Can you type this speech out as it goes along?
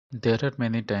There are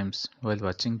many times while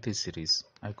watching this series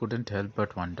I couldn't help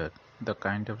but wonder the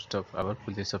kind of stuff our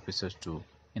police officers do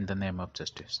in the name of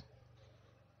justice.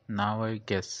 Now I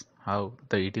guess how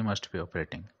the ED must be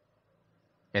operating.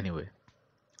 Anyway,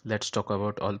 let's talk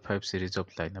about all 5 series of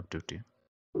Line of Duty.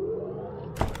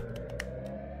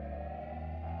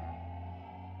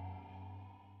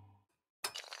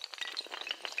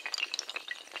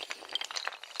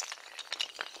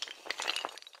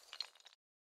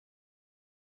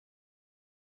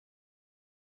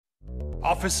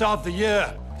 Officer of the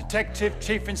Year, Detective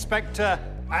Chief Inspector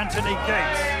Anthony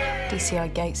Gates.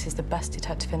 DCI Gates is the best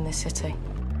detective in this city.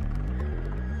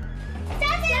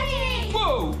 Daddy!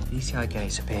 Whoa! DCI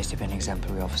Gates appears to be an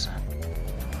exemplary officer.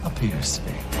 Appears to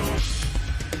be.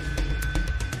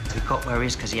 He got where he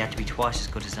is because he had to be twice as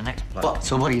good as the next bloke. What?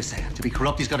 So what are you saying? To be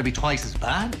corrupt, he's got to be twice as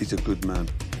bad? He's a good man.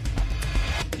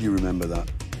 You remember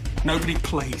that. Nobody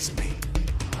plays me.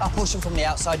 I'll push him from the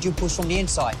outside, you push from the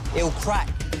inside. It'll crack.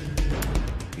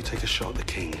 You take a shot at the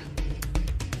king.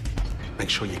 Make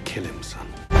sure you kill him,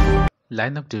 son.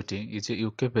 Line of Duty is a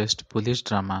UK-based police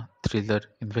drama thriller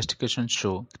investigation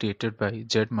show created by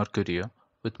Jed Mercurio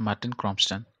with Martin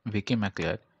Cromston, Vicky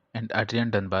McLeod, and Adrian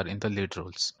Dunbar in the lead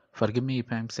roles. Forgive me if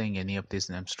I am saying any of these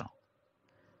names wrong.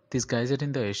 These guys are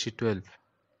in the SC-12,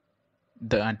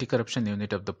 the anti-corruption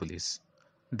unit of the police.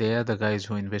 They are the guys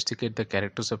who investigate the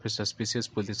characters of a suspicious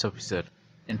police officer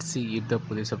and see if the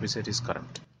police officer is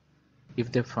corrupt. If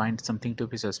they find something to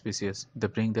be suspicious, they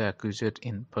bring the accuser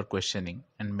in for questioning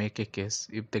and make a case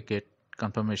if they get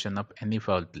confirmation of any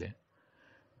foul play.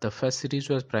 The first series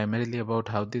was primarily about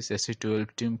how this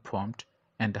SC-12 team formed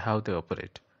and how they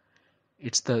operate.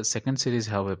 It's the second series,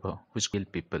 however, which kills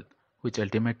people, which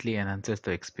ultimately enhances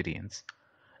the experience.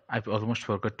 I've almost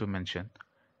forgot to mention,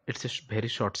 it's a very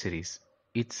short series.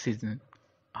 Each season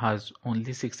has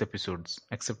only 6 episodes,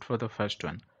 except for the first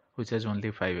one, which has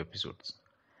only 5 episodes.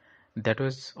 That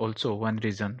was also one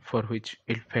reason for which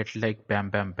it felt like Bam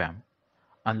Bam Bam,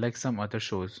 unlike some other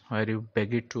shows where you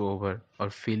beg it to over or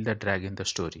feel the drag in the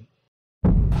story.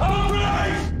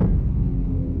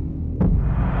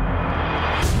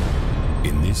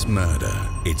 In this murder,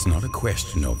 it's not a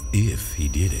question of if he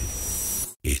did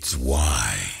it, it's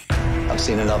why. I've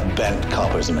seen enough bent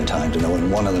coppers in my time to know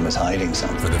when one of them is hiding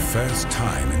something. For the first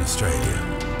time in Australia,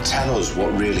 Tell us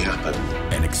what really happened.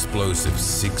 an explosive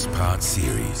 6-part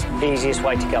series, Easiest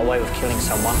way to get away with killing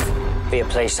someone, be a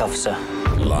police officer.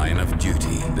 Line of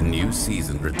Duty. The new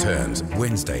season returns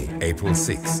Wednesday, April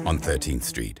 6th on 13th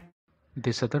Street.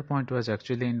 This other point was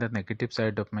actually in the negative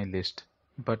side of my list,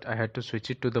 but I had to switch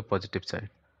it to the positive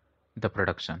side, the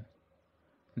production.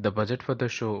 The budget for the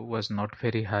show was not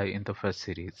very high in the first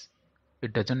series.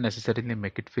 It doesn't necessarily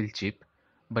make it feel cheap,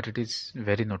 but it is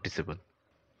very noticeable.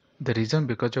 The reason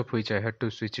because of which I had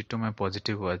to switch it to my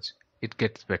positive was, it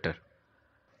gets better.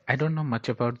 I don't know much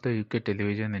about the UK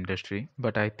television industry,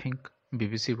 but I think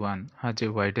BBC One has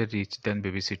a wider reach than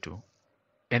BBC Two.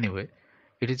 Anyway,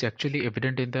 it is actually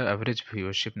evident in the average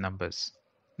viewership numbers.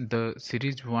 The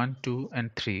series 1, 2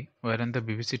 and 3 were on the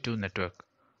BBC Two network,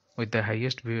 with the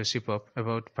highest viewership of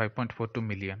about 5.42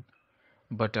 million.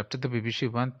 But after the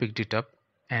BBC One picked it up,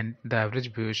 and the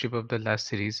average viewership of the last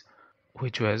series,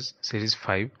 which was series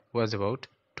 5, was about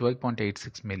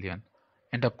 12.86 million.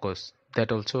 And of course,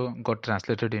 that also got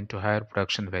translated into higher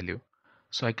production value.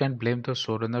 So I can't blame the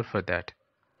showrunner for that.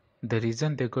 The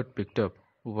reason they got picked up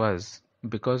was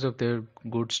because of their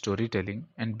good storytelling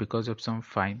and because of some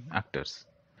fine actors.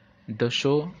 The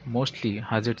show mostly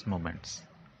has its moments.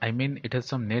 I mean, it has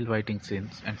some nail-biting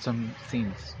scenes and some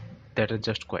scenes that are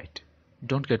just quiet.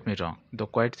 Don't get me wrong, the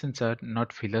quiet scenes are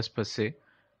not fillers per se,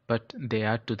 but they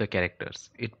add to the characters.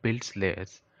 It builds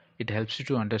layers. It helps you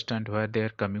to understand where they are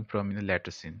coming from in a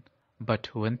later scene. But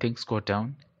when things go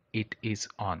down, it is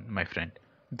on, my friend.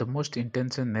 The most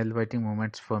intense and nail-biting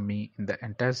moments for me in the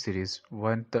entire series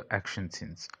weren't the action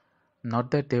scenes.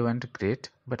 Not that they weren't great,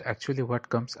 but actually what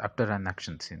comes after an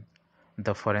action scene.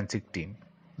 The forensic team,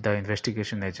 the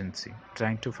investigation agency,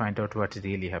 trying to find out what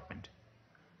really happened.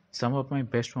 Some of my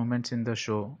best moments in the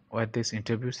show were these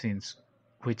interview scenes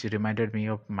which reminded me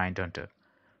of Mindhunter.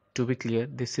 To be clear,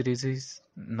 this series is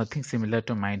nothing similar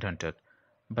to Mindhunter,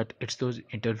 but it's those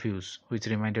interviews which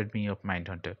reminded me of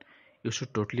Mindhunter. You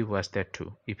should totally watch that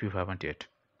too, if you haven't yet.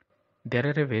 There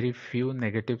are a very few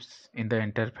negatives in the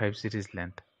entire 5 series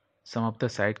length. Some of the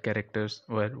side characters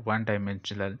were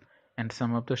one-dimensional and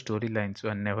some of the storylines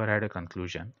were never had a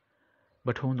conclusion.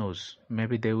 But who knows,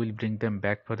 maybe they will bring them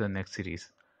back for the next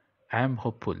series. I am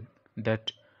hopeful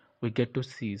that we get to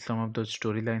see some of those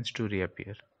storylines to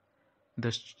reappear.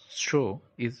 The show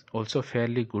is also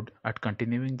fairly good at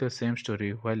continuing the same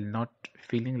story while not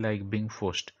feeling like being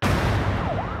forced.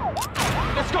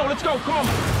 Let's go, come on!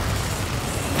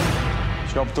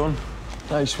 Job done.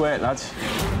 Don't sweat, lads.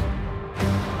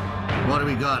 What do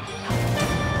we got?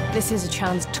 This is a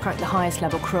chance to crack the highest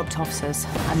level corrupt officers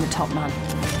and the top man.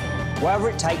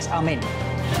 Whatever it takes, I'm in.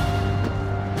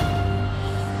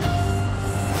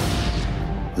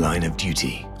 Line of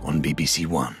Duty on BBC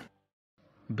One.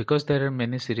 Because there are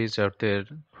many series out there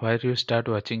where you start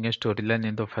watching a storyline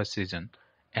in the first season,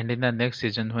 and in the next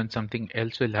season when something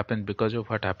else will happen because of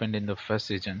what happened in the first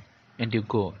season, and you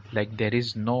go, like there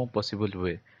is no possible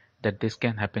way that this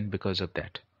can happen because of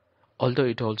that. Although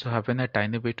it also happened a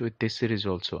tiny bit with this series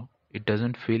also, it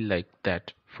doesn't feel like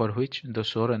that, for which the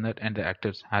showrunner and the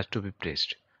actors has to be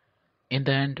praised. In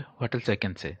the end, what else I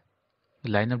can say?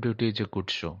 Line of Duty is a good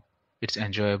show. It's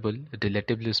enjoyable,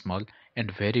 relatively small,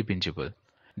 and very bingeable.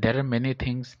 There are many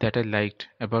things that I liked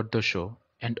about the show,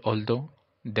 and although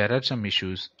there are some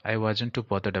issues, I wasn't too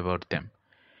bothered about them.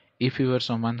 If you are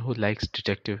someone who likes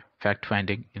detective,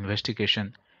 fact-finding,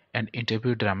 investigation, and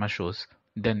interview drama shows,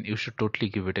 then you should totally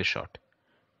give it a shot.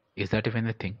 Is that even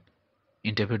a thing?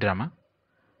 Interview drama?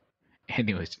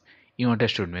 Anyways, you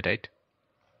understood me, right?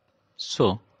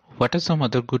 So, what are some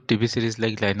other good TV series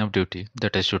like Line of Duty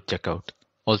that I should check out?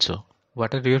 Also,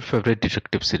 what are your favorite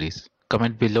detective series?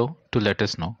 Comment below to let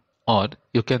us know. Or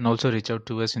you can also reach out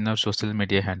to us in our social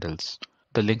media handles.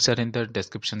 The links are in the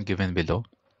description given below.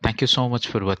 Thank you so much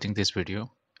for watching this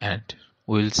video, and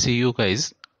we'll see you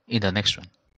guys in the next one.